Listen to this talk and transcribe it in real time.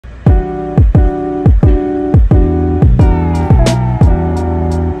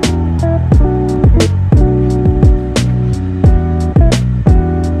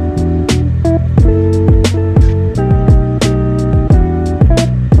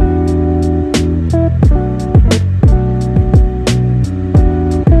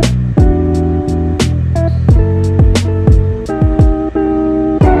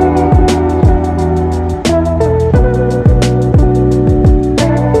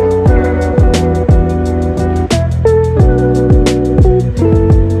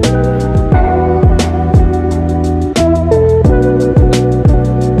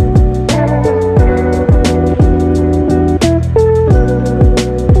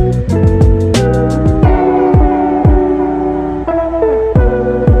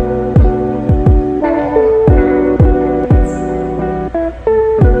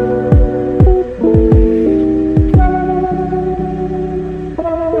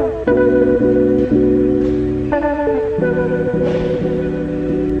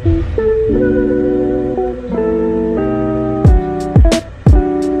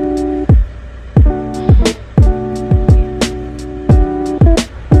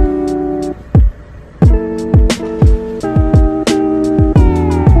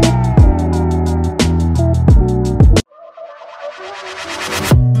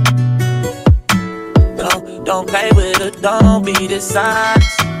signs,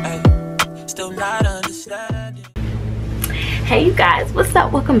 ay, still not understanding. Hey you guys, what's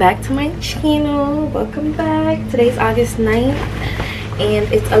up? Welcome back to my channel. Welcome back. Today's August 9th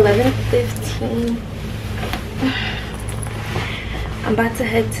and it's 11:15. I'm about to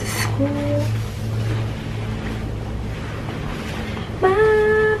head to school.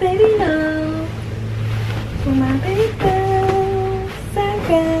 My baby love, for my baby girl, sad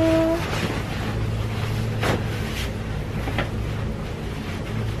girl.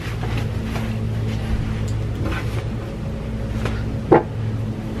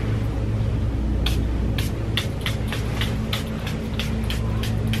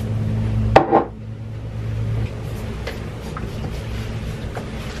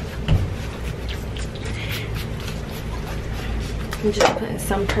 I'm just putting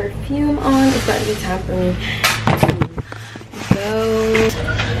some perfume on. It's about to be time for me to go.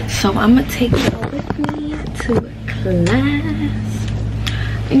 So I'm gonna take y'all with me to class.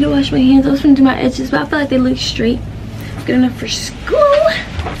 I need to wash my hands. I was gonna do my edges, but I feel like they look straight. Good enough for school.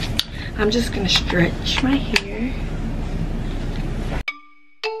 I'm just gonna stretch my hair.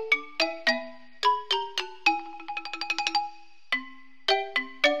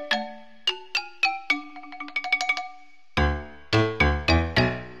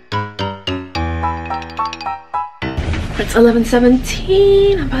 It's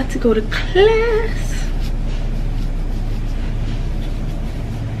 11:17. I'm about to go to class.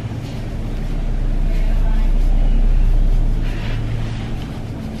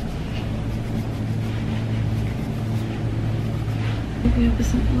 Maybe I'll put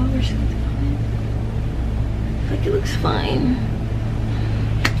some oil or something on it. I feel like it looks fine.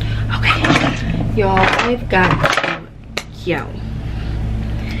 Okay, y'all, I've got to,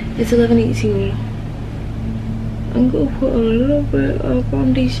 it's 11:18. I'm gonna put a little bit of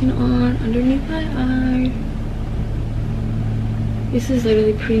foundation on underneath my eye. This is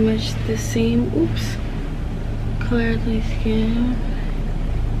literally pretty much the same, color as my skin.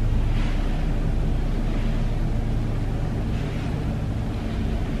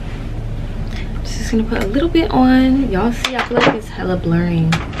 I'm just gonna put a little bit on. Y'all see, I feel like it's hella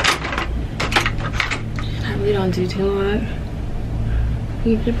blurring. I really don't do too much.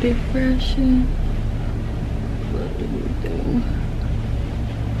 Use a big brush and everything.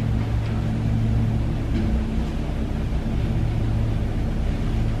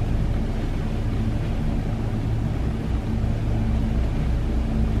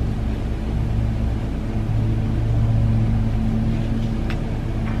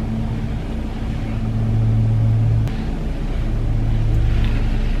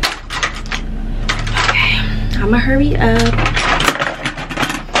 Okay, I'ma hurry up.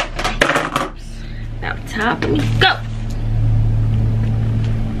 About time for me to go.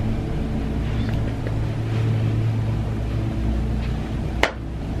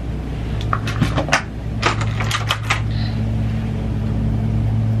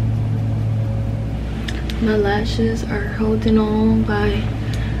 My lashes are holding on by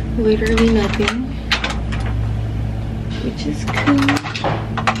literally nothing, which is cool.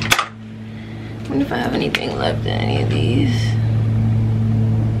 I wonder if I have anything left in any of these.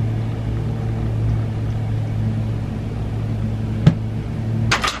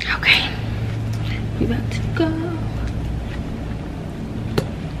 Okay, we about to go.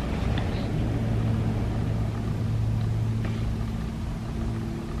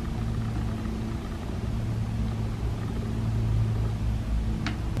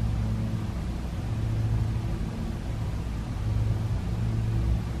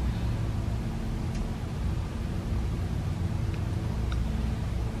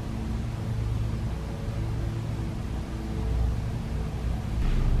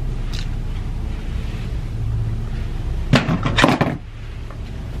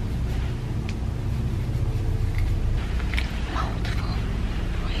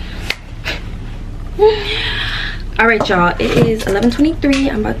 All right, y'all, it is 11:23.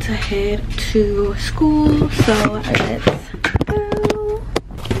 I'm about to head to school, so let's go.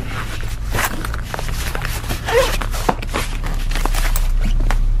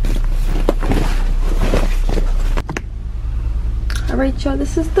 All right, y'all,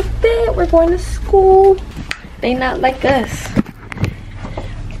 this is the fit. We're going to school. They not like us.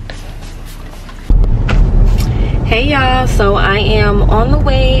 Hey y'all, so I am on the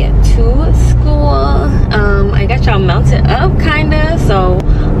way to school. I got y'all mounted up kinda, so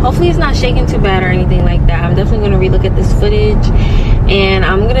hopefully it's not shaking too bad or anything like that. I'm definitely gonna relook at this footage and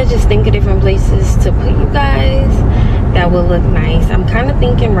I'm gonna just think of different places to put you guys that will look nice. I'm kind of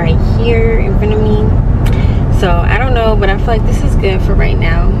thinking right here in front of me, so I don't know, but I feel like this is good for right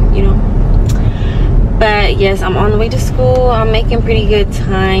now, you know. But yes, I'm on the way to school. I'm making pretty good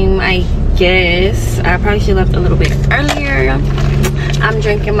time, I guess. I probably should have left a little bit earlier. I'm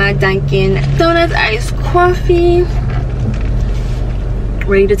drinking my Dunkin' Donuts iced coffee,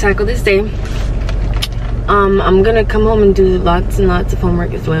 ready to tackle this day. I'm gonna come home and do lots and lots of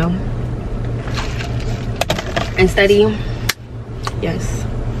homework as well, and study. Yes,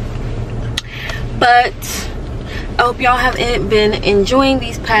 but I hope y'all have been enjoying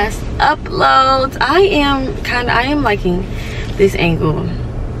these past uploads. I am liking this angle.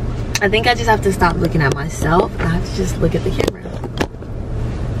 I think I just have to stop looking at myself. I have to just look at the camera.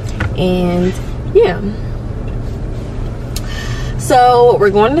 And yeah, so we're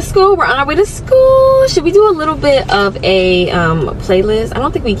going to school. We're on our way to school. Should we do a little bit of a playlist? I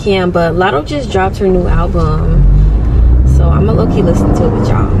don't think we can, but Lotto just dropped her new album, so I'm gonna low-key listen to it with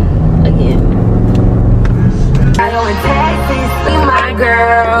y'all again. I go in Texas, be my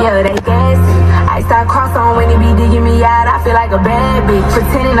girl. Yeah, they gassy. I start cross on when he be digging me out. I feel like a bad bitch,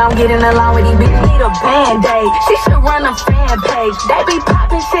 pretending I'm getting along with these bitches. Need a band-aid. She should run a fan page. They be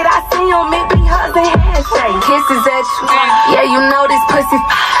popping shit. I see them, it be hugs and handshake. Kisses at you. Yeah, you know this pussy.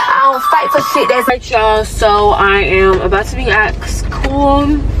 I don't fight for shit that's Alright, y'all. So I am about to be at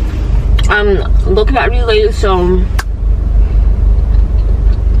school. I'm looking at me late, so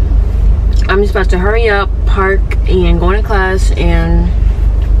I'm just about to hurry up, park, and go into class and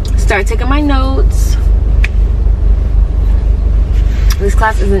start taking my notes. This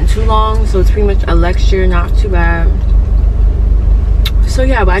class isn't too long, so it's pretty much a lecture, not too bad. So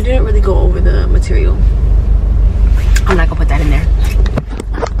yeah, but I didn't really go over the material. I'm not gonna put that in there.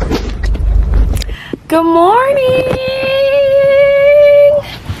 Good morning!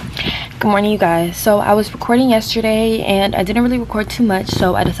 Good morning, you guys. So I was recording yesterday and I didn't really record too much,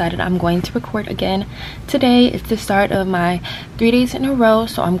 so I decided I'm going to record again today. It's the start of my 3 days in a row,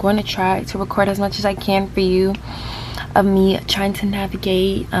 so I'm going to try to record as much as I can for you of me trying to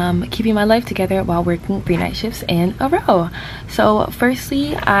navigate keeping my life together while working 3 night shifts in a row. So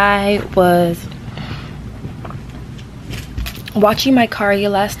firstly, I was watching my Karia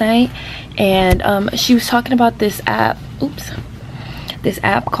last night, and she was talking about this app. Oops. This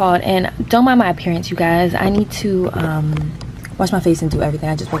app called, and don't mind my appearance, you guys. I need to wash my face and do everything.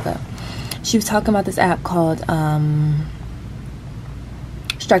 I just woke up. She was talking about this app called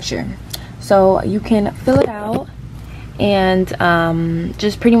Structure. So you can fill it out and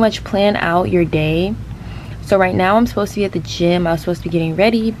just pretty much plan out your day. So right now I'm supposed to be at the gym. I was supposed to be getting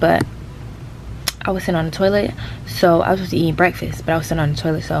ready, but I was sitting on the toilet. So I was supposed to eat breakfast, but I was sitting on the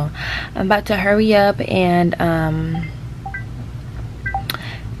toilet. So I'm about to hurry up and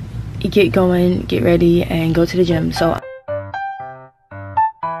get going, get ready, and go to the gym. So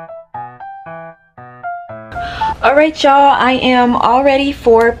alright, y'all, I am all ready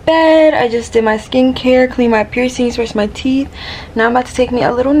for bed. I just did my skincare, cleaned my piercings, brushed my teeth. Now I'm about to take me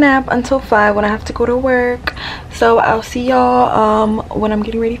a little nap until 5 when I have to go to work. So I'll see y'all when I'm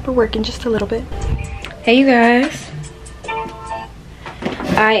getting ready for work in just a little bit. Hey, you guys,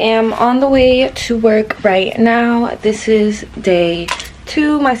 I am on the way to work right now. This is day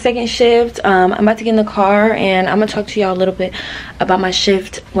 2, my second shift. I'm about to get in the car and I'm gonna talk to y'all a little bit about my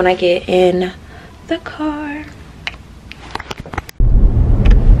shift when I get in the car.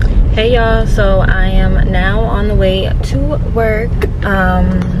 Hey y'all, so I am now on the way to work. I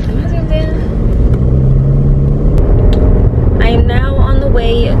am now on the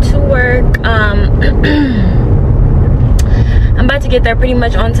way to work. I'm about to get there pretty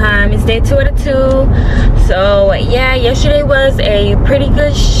much on time. It's day 2 out of 2. So yeah, yesterday was a pretty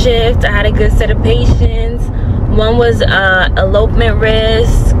good shift. I had a good set of patients. One was elopement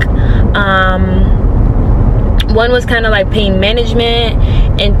risk. One was kind of like pain management,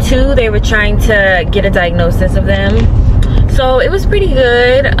 and 2, they were trying to get a diagnosis of them. So it was pretty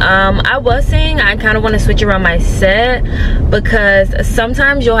good. I was saying I kind of want to switch around my set, because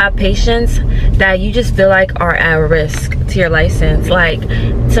sometimes you'll have patients that you just feel like are at risk to your license. Like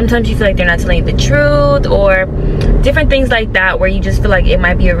sometimes you feel like they're not telling you the truth, or different things like that, where you just feel like it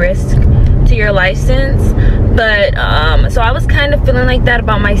might be a risk to your license. But so I was kind of feeling like that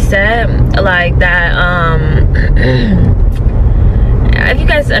about my set, like that. If you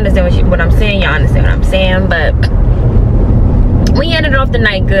guys understand what I'm saying, y'all understand what I'm saying. But we ended off the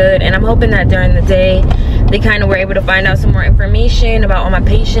night good, and I'm hoping that during the day they kind of were able to find out some more information about all my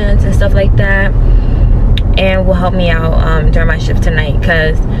patients and stuff like that, and will help me out during my shift tonight.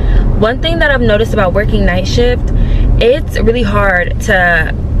 Because one thing that I've noticed about working night shift, it's really hard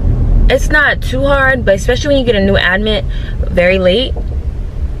to, it's not too hard, but especially when you get a new admit very late,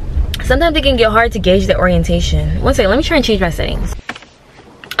 sometimes it can get hard to gauge the orientation. One second, let me try and change my settings.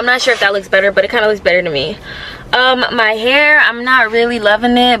 I'm not sure if that looks better, but it kind of looks better to me. My hair, I'm not really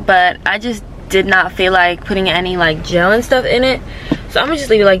loving it, but I just did not feel like putting any like gel and stuff in it, so I'm gonna just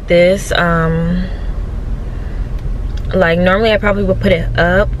leave it like this. Like normally I probably would put it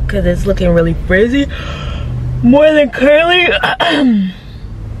up because it's looking really frizzy, more than curly.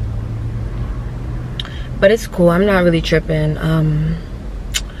 But it's cool, I'm not really tripping.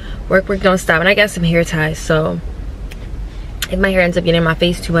 Work don't stop, and I got some hair ties, so if my hair ends up getting in my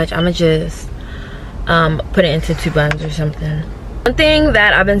face too much, I'm gonna just put it into 2 buns or something. One thing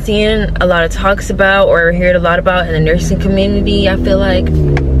that I've been seeing a lot of talks about, or heard a lot about in the nursing community, I feel like,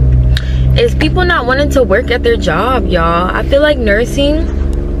 is people not wanting to work at their job, y'all. I feel like nursing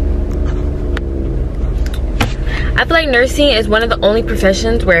is one of the only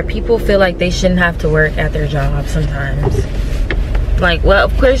professions where people feel like they shouldn't have to work at their job sometimes. Like, well,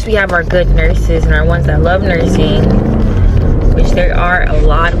 of course we have our good nurses and our ones that love nursing, which there are a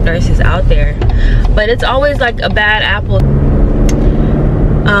lot of nurses out there, but it's always like a bad apple.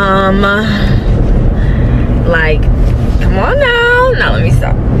 Like, come on now, let me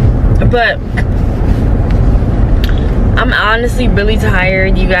stop. But I'm honestly really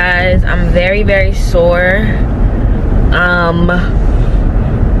tired, you guys. I'm very, very sore.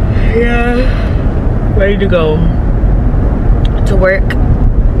 Yeah, ready to go to work,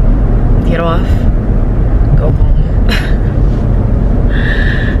 get off, go home.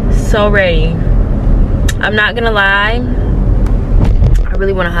 So ready. I'm not gonna lie, I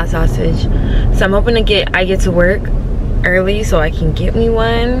really want a hot sausage, so I'm hoping I get to work early so I can get me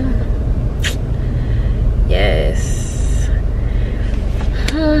one. Yes.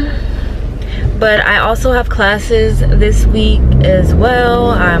 But I also have classes this week as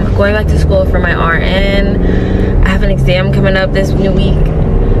well. I'm going back to school for my RN. I have an exam coming up this new week,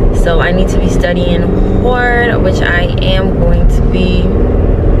 so I need to be studying hard, which I am going to be.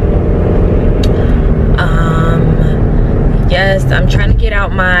 Yes, I'm trying to get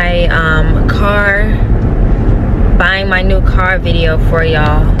out my buying my new car video for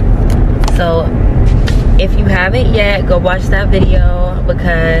y'all. So if you haven't yet, go watch that video,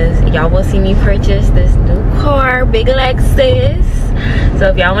 because y'all will see me purchase this new car, big Lexus. So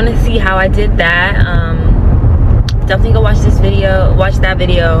if y'all want to see how I did that, definitely go watch that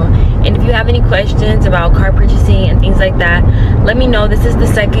video. And if you have any questions about car purchasing and things like that, let me know. This is the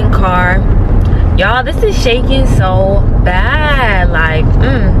second car, y'all. This is shaking so bad, like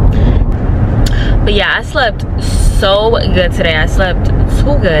But yeah, I slept so good today. I slept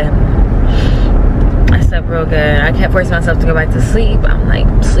so good. I slept real good. I kept forcing myself to go back to sleep. I'm like,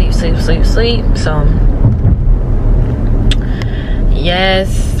 sleep. So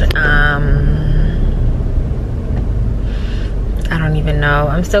yes, I don't even know.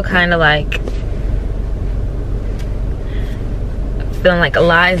 I'm still kind of like feeling like a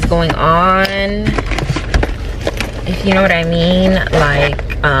lot is going on, if you know what I mean. Like,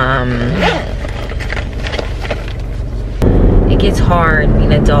 it gets hard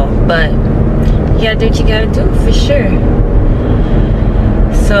being an adult, but you gotta do what you gotta do, for sure.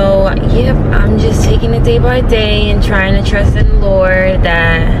 So yep, I'm just taking it day by day and trying to trust in the Lord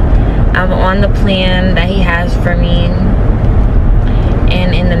that I'm on the plan that He has for me,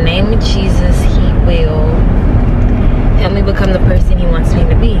 and in the name of Jesus, He will help me become the person He wants me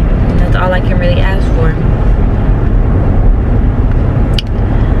to be. And that's all I can really ask for,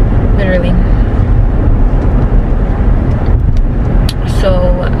 literally. So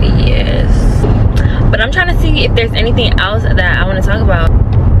yes, but I'm trying to see if there's anything else that I want to talk about.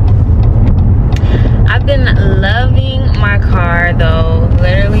 I've been loving my car though,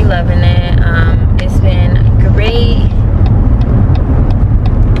 literally loving it. It's been great.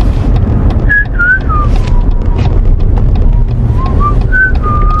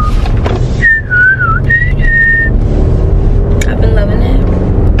 I've been loving it.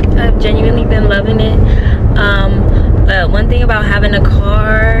 I've genuinely been loving it. But one thing about having a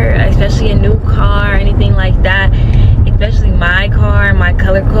car, especially a new car or anything like that, especially my car, my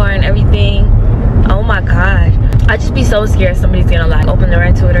color car and everything, oh my god, I just be so scared somebody's gonna like open the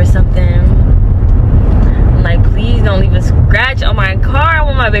door to it or something. I'm like, please don't leave a scratch on my car. I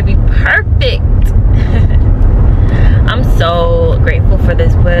want my baby perfect. I'm so grateful for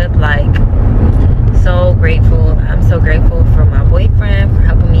this whip, like so grateful. I'm so grateful for my boyfriend for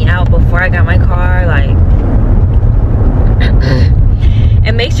helping me out before I got my car, like.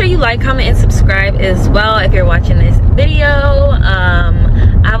 And make sure you like, comment, and subscribe as well if you're watching this video.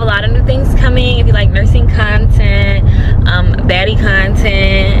 I have a lot of new things coming. If you like nursing content, baddie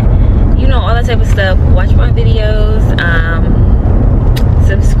content, you know, all that type of stuff, watch my videos,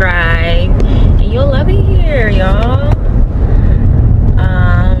 subscribe, and you'll love it here, y'all.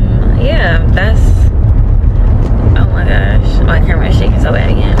 yeah, that's, oh my gosh, my camera is shaking so bad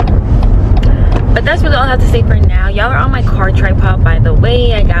again. But that's really all I have to say for now. Y'all are on my car tripod, by the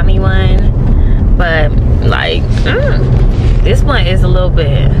way. I got me one, but like this one is a little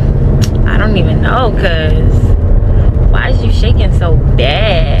bit, I don't even know, because why is you shaking so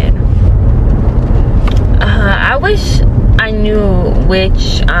bad? I wish I knew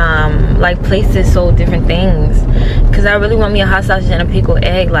which like places sold different things, because I really want me a hot sausage and a pickled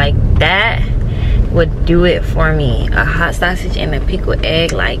egg. Like that would do it for me. A hot sausage and a pickled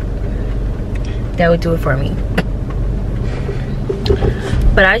egg, like that would do it for me.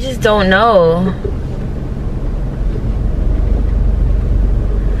 But I just don't know.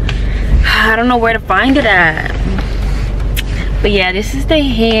 I don't know where to find it at. But yeah, this is the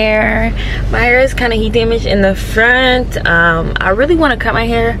hair. My hair is kind of heat damaged in the front. I really want to cut my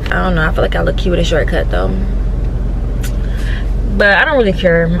hair. I don't know, I feel like I look cute with a shortcut though. But I don't really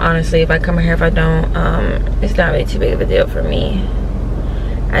care, honestly, if I cut my hair, if I don't. It's not really too big of a deal for me.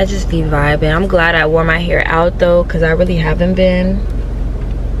 I just be vibing. I'm glad I wore my hair out though, because I really haven't been.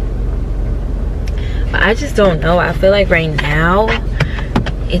 But I just don't know. I feel like right now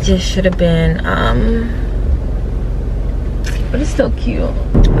it just should have been but it's still cute.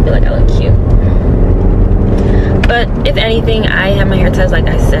 I feel like I look cute. But if anything, I have my hair ties like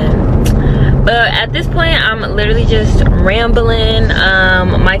I said. But at this point, I'm literally just rambling.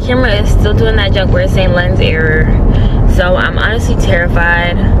 My camera is still doing that junk where it's saying lens error. So I'm honestly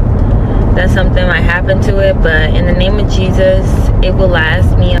terrified that something might happen to it. But in the name of Jesus, it will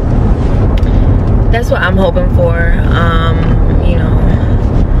last me. That's what I'm hoping for. You know,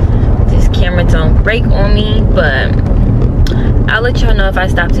 this camera don't break on me, but I'll let y'all know if I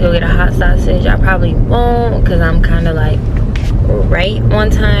stop to go get a hot sausage. I probably won't, because I'm kind of like right on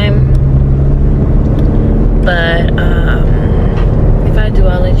time. But if I do,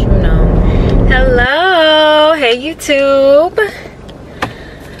 I'll let you know. Hello, hey YouTube.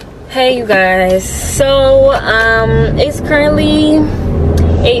 Hey you guys. So it's currently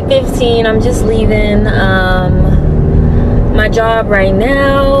 8:15. I'm just leaving my job right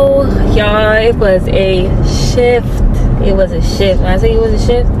now. Y'all, it was a shift. It was a shift. When I say it was a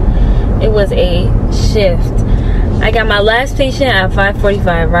shift, it was a shift. I got my last patient at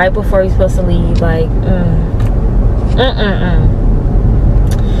 5:45, right before we were supposed to leave. Like,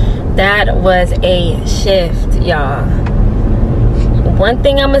 that was a shift, y'all. One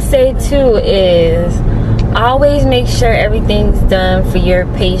thing I'm gonna say too is always make sure everything's done for your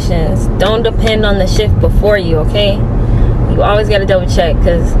patients. Don't depend on the shift before you, okay? You always gotta double check,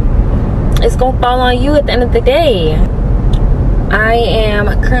 because it's gonna fall on you at the end of the day. I am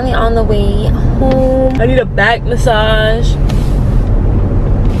currently on the way home. I need a back massage.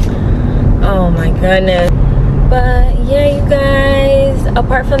 Oh my goodness. But yeah, you guys,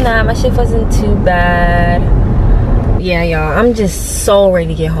 apart from that, my shift wasn't too bad. Yeah, y'all, I'm just so ready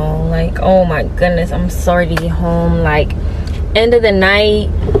to get home. Like, oh my goodness, I'm so ready to get home. Like, end of the night,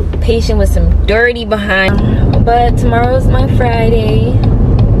 patient with some dirty behind. But tomorrow's my Friday,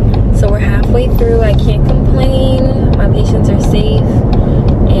 so we're halfway through. I can't complain. My patients are safe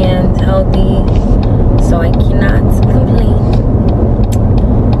and healthy, so I cannot complain.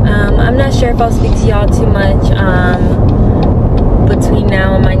 I'm not sure if I'll speak to y'all too much between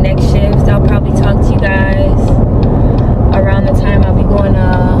now and my next shift. I'll probably talk to you guys around the time I'll be going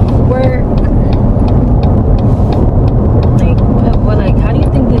to work. Like, how do you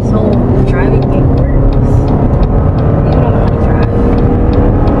think this whole driving thing works? You don't want to drive.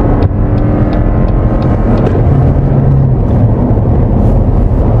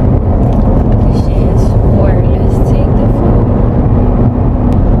 This shit is for, let's take the phone.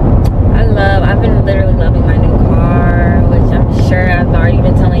 I've been literally loving my new car, which I'm sure I've already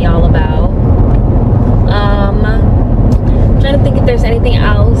been telling y'all about. I'm trying to think if there's anything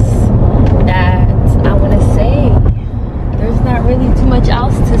else that I want to say. There's not really too much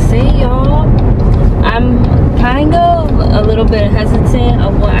else to say, y'all. I'm kind of a little bit hesitant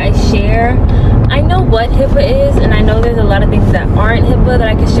of what I share. I know what HIPAA is, and I know there's a lot of things that aren't HIPAA that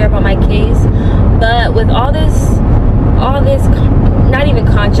I can share about my case. But with all this, not even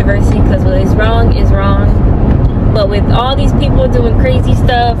controversy, because what is wrong is wrong. But with all these people doing crazy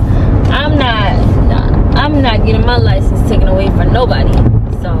stuff, I'm not getting my license taken away from nobody.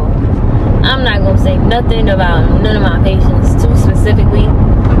 So I'm not gonna say nothing about none of my patients too specifically.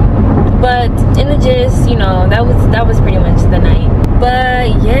 But in the gist, you know, that was pretty much the night.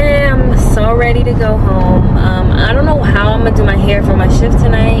 But yeah, I'm so ready to go home. I don't know how I'm gonna do my hair for my shift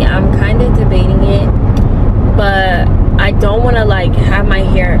tonight. I'm kind of debating it, but I don't want to like have my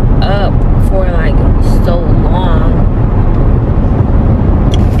hair up for like so long.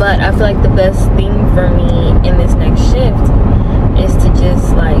 But I feel like the best thing for me in this next shift is to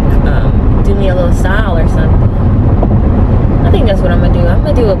just like do me a little style or something. I think that's what I'm gonna do. I'm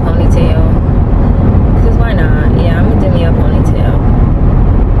gonna do a ponytail, because why not? Yeah, I'm gonna do me a ponytail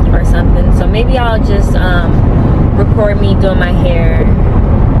or something. So maybe I'll just record me doing my hair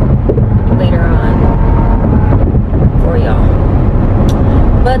later on for y'all.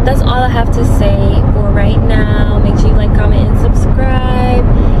 But that's all I have to say for right now. Make sure you like, comment, and subscribe.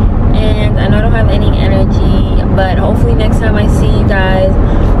 And I know I don't have any energy, but hopefully next time I see you guys,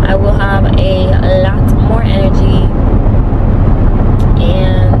 I will have a lot more energy.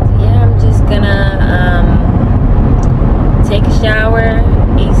 And yeah, I'm just gonna take a shower,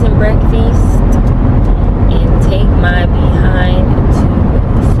 eat some breakfast, and take my behind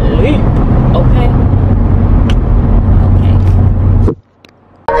to sleep. Okay?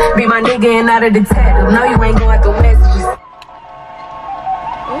 Be my nigga and not a detective. No, you ain't going through messages.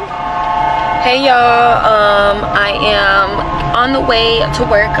 Hey y'all, I am on the way to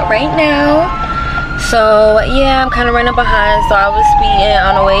work right now. So yeah, I'm kind of running behind, so I was speeding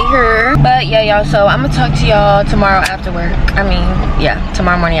on the way here. But yeah, y'all, so I'm gonna talk to y'all tomorrow after work. I mean, yeah,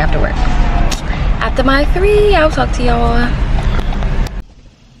 tomorrow morning after work. After my 3, I'll talk to y'all.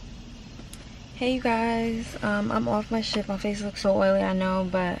 Hey you guys, I'm off my shift. My face looks so oily, I know,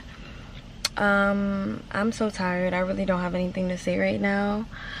 but I'm so tired. I really don't have anything to say right now,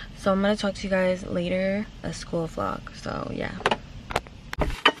 so I'm gonna talk to you guys later. A school vlog. So yeah.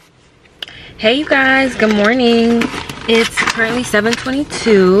 Hey you guys, good morning. It's currently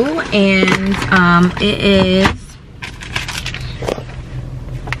 7:22 and it is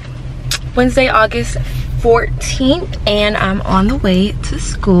Wednesday, August 14th, and I'm on the way to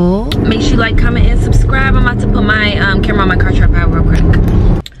school. Make sure you like, comment, and subscribe. I'm about to put my camera on my car tripod real quick.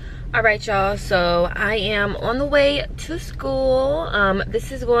 All right, y'all, so I am on the way to school.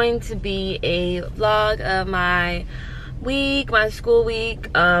 This is going to be a vlog of my week, my school week.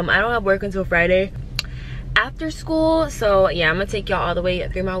 I don't have work until Friday after school, so yeah, I'm gonna take y'all all the way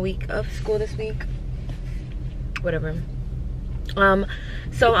through my week of school this week. Whatever.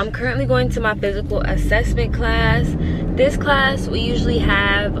 So I'm currently going to my physical assessment class. This class, we usually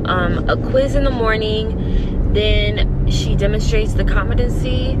have a quiz in the morning, then she demonstrates the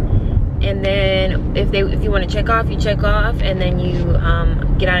competency, and then if you want to check off, you check off, and then you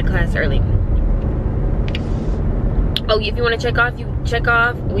get out of class early. Oh, if you want to check off, you check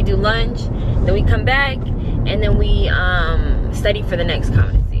off. We do lunch, then we come back, and then we study for the next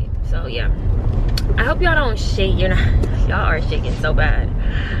competency. So yeah, I hope y'all don't shake. Y'all are shaking so bad.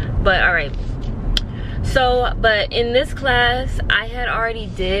 But all right. So, but in this class, I had already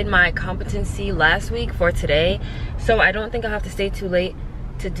did my competency last week for today, so I don't think I'll have to stay too late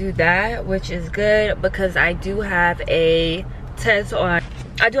to do that, which is good because I do have a test on.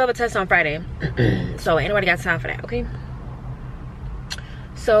 I do have a test on Friday. So anybody got time for that? Okay.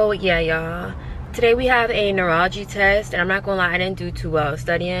 So yeah, y'all. Today we have a neurology test, and I'm not gonna lie, I didn't do too well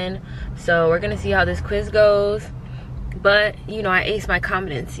studying. So we're gonna see how this quiz goes. But you know, I aced my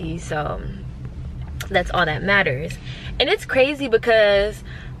competency, so that's all that matters. And it's crazy because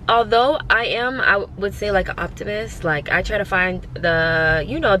although I would say like an optimist, like I try to find the,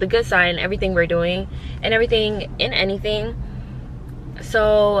 you know, the good side in everything we're doing and everything in anything.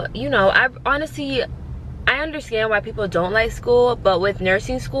 So, you know, I understand why people don't like school, but with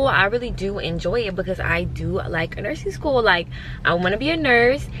nursing school, I really do enjoy it because I do like nursing school. Like, I want to be a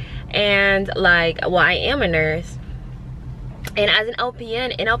nurse, and like, well, I am a nurse. And as an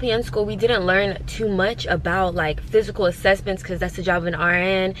LPN, in LPN school, we didn't learn too much about like physical assessments because that's the job of an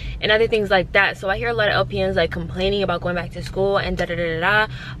RN and other things like that. So I hear a lot of LPNs like complaining about going back to school and da-da-da-da-da.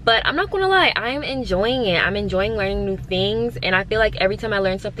 But I'm not gonna lie, I'm enjoying it. I'm enjoying learning new things, and I feel like every time I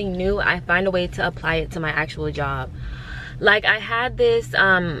learn something new, I find a way to apply it to my actual job. Like, I had this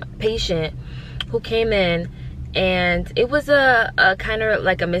patient who came in, and it was a kind of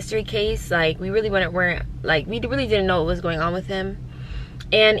like a mystery case. Like, we really weren't like, we really didn't know what was going on with him,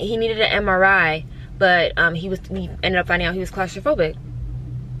 and he needed an MRI, but we ended up finding out he was claustrophobic,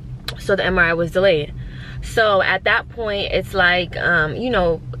 so the MRI was delayed. So at that point, it's like, you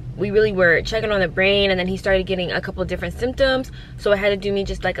know, we really were checking on the brain, and then he started getting a couple of different symptoms, so I had to do me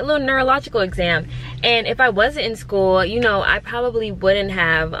just like a little neurological exam. And if I wasn't in school, you know, I probably wouldn't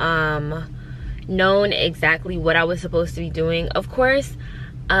have known exactly what I was supposed to be doing. Of course,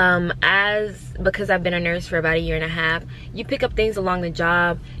 because I've been a nurse for about 1.5 years, you pick up things along the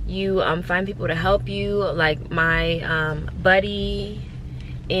job. You find people to help you, like my buddy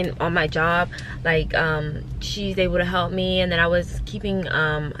on my job, like she's able to help me, and then I was keeping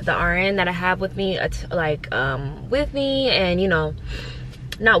the RN that I have with me with me, and you know,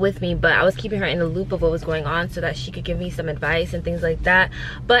 not with me, but I was keeping her in the loop of what was going on so that she could give me some advice and things like that.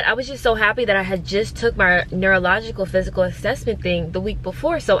 But I was just so happy that I had just took my neurological physical assessment thing the week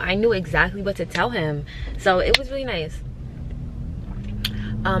before, so I knew exactly what to tell him. So it was really nice.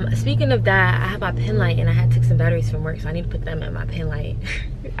 Speaking of that, I have my pen light and I had took some batteries from work, so I need to put them in my pen light.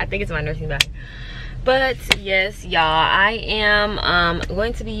 I think it's my nursing bag. But yes, y'all, I am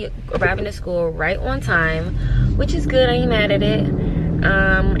going to be arriving to school right on time, which is good. I ain't mad at it.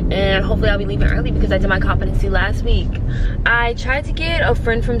 And hopefully I'll be leaving early because I did my competency last week. I tried to get a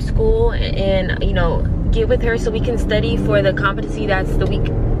friend from school and, you know, get with her so we can study for the competency that's the week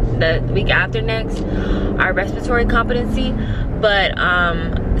after next, our respiratory competency. But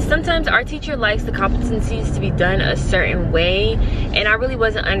sometimes our teacher likes the competencies to be done a certain way, and I really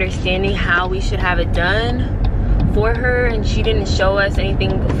wasn't understanding how we should have it done for her, and she didn't show us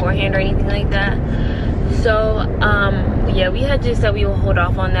anything beforehand or anything like that. So yeah, we had just said we will hold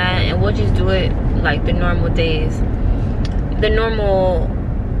off on that and we'll just do it like the normal days, the normal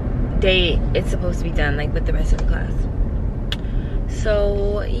day it's supposed to be done, like with the rest of the class.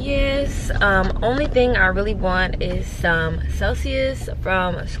 So yes, only thing I really want is some Celsius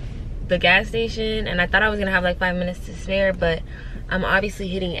from the gas station, and I thought I was gonna have like 5 minutes to spare, but I'm obviously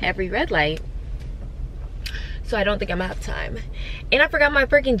hitting every red light, so I don't think I'm gonna have time. And I forgot my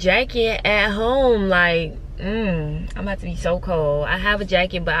freaking jacket at home. Like, I'm about to be so cold. I have a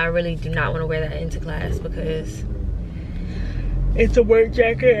jacket, but I really do not want to wear that into class because it's a work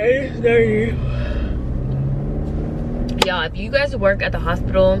jacket and it's dirty. Y'all, if you guys work at the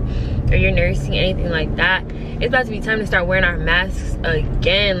hospital or you're nursing, anything like that, it's about to be time to start wearing our masks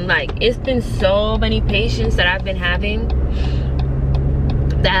again. Like, it's been so many patients that I've been having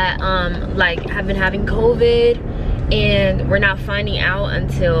that like have been having COVID, and we're not finding out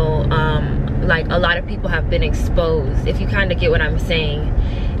until like a lot of people have been exposed, if you kind of get what I'm saying.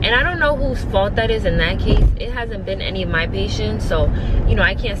 And I don't know whose fault that is in that case. It hasn't been any of my patients, so you know,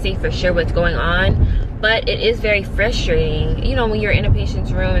 I can't say for sure what's going on. But it is very frustrating, you know, when you're in a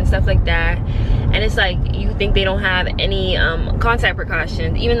patient's room and stuff like that, and it's like you think they don't have any contact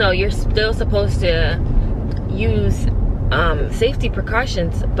precautions, even though you're still supposed to use safety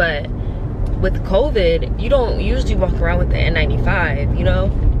precautions. But with COVID, you don't usually walk around with the N95, you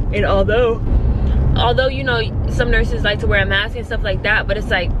know. And although you know, some nurses like to wear a mask and stuff like that, but it's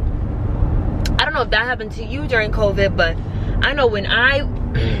like, I don't know if that happened to you during COVID, but I know when I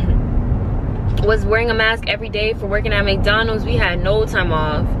was wearing a mask every day for working at McDonald's, we had no time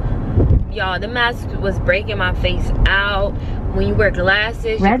off. Y'all, the mask was breaking my face out. When you wear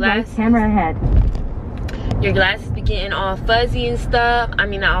glasses, red light, camera ahead. Your glasses be getting all fuzzy and stuff. I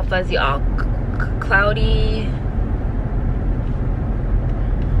mean, not all fuzzy, all cloudy.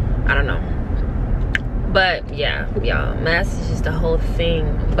 I don't know. But yeah, y'all, masks is just a whole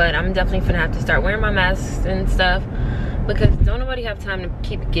thing. But I'm definitely gonna have to start wearing my masks and stuff, because don't nobody have time to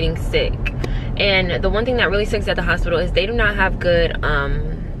keep getting sick. And the one thing that really sucks at the hospital is they do not have good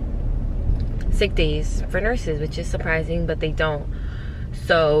sick days for nurses, which is surprising, but they don't.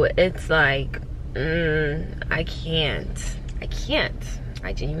 So it's like, I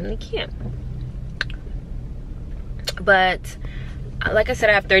genuinely can't. But like I said,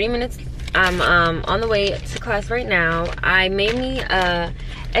 I have 30 minutes. I'm on the way to class right now. I made me a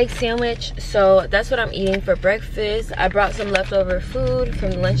egg sandwich, so that's what I'm eating for breakfast. I brought some leftover food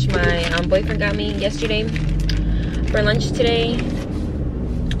from the lunch my boyfriend got me yesterday for lunch today.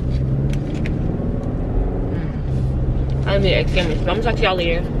 I'll make egg sandwich, but I'm gonna talk to y'all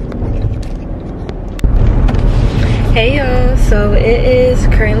later. Hey y'all, so it is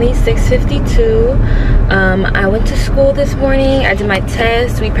currently 6:52. I went to school this morning. I did my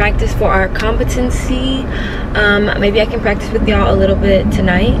test. We practiced for our competency. Maybe I can practice with y'all a little bit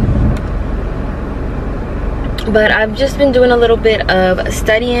tonight. But I've just been doing a little bit of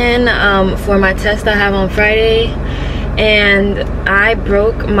studying for my test I have on Friday. And I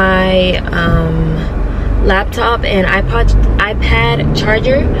broke my laptop and iPad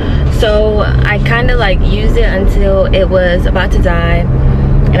charger. So I kind of like used it until it was about to die.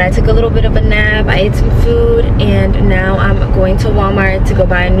 And I took a little bit of a nap, I ate some food, and now I'm going to Walmart to go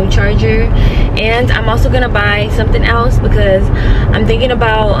buy a new charger. And I'm also gonna buy something else because I'm thinking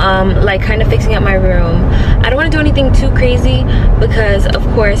about like kind of fixing up my room. I don't want to do anything too crazy because of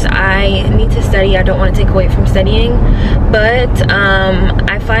course I need to study. I don't want to take away from studying, but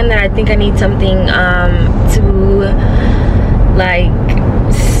I find that I think I need something to like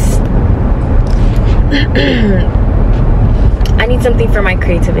I need something for my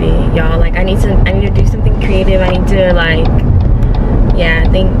creativity, y'all. Like I need to do something creative. I need to like, yeah, I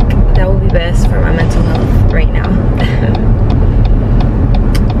think that would be best for my mental health right now.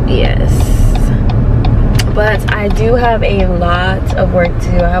 yes, but I do have a lot of work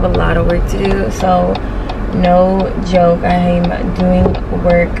to do. I have a lot of work to do, so no joke, I'm doing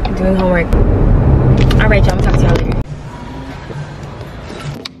homework. All right, y'all, I'm talking to y'all later.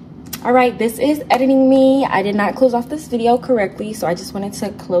 All right, this is editing me. I did not close off this video correctly, so I just wanted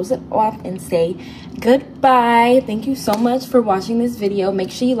to close it off and say goodbye. Thank you so much for watching this video. Make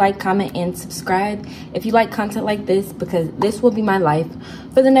sure you like, comment, and subscribe if you like content like this, because this will be my life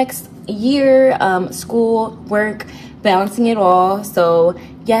for the next year. School, work, balancing it all. So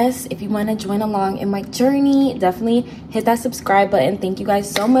yes, if you want to join along in my journey, definitely hit that subscribe button. Thank you guys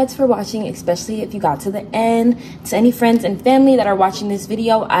so much for watching, especially if you got to the end. To any friends and family that are watching this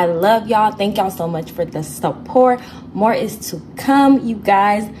video, I love y'all. Thank y'all so much for the support. More is to come, you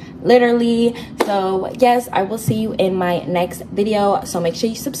guys, literally. So yes, I will see you in my next video. So make sure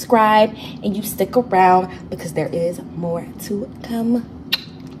you subscribe and you stick around, because there is more to come.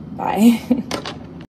 Bye.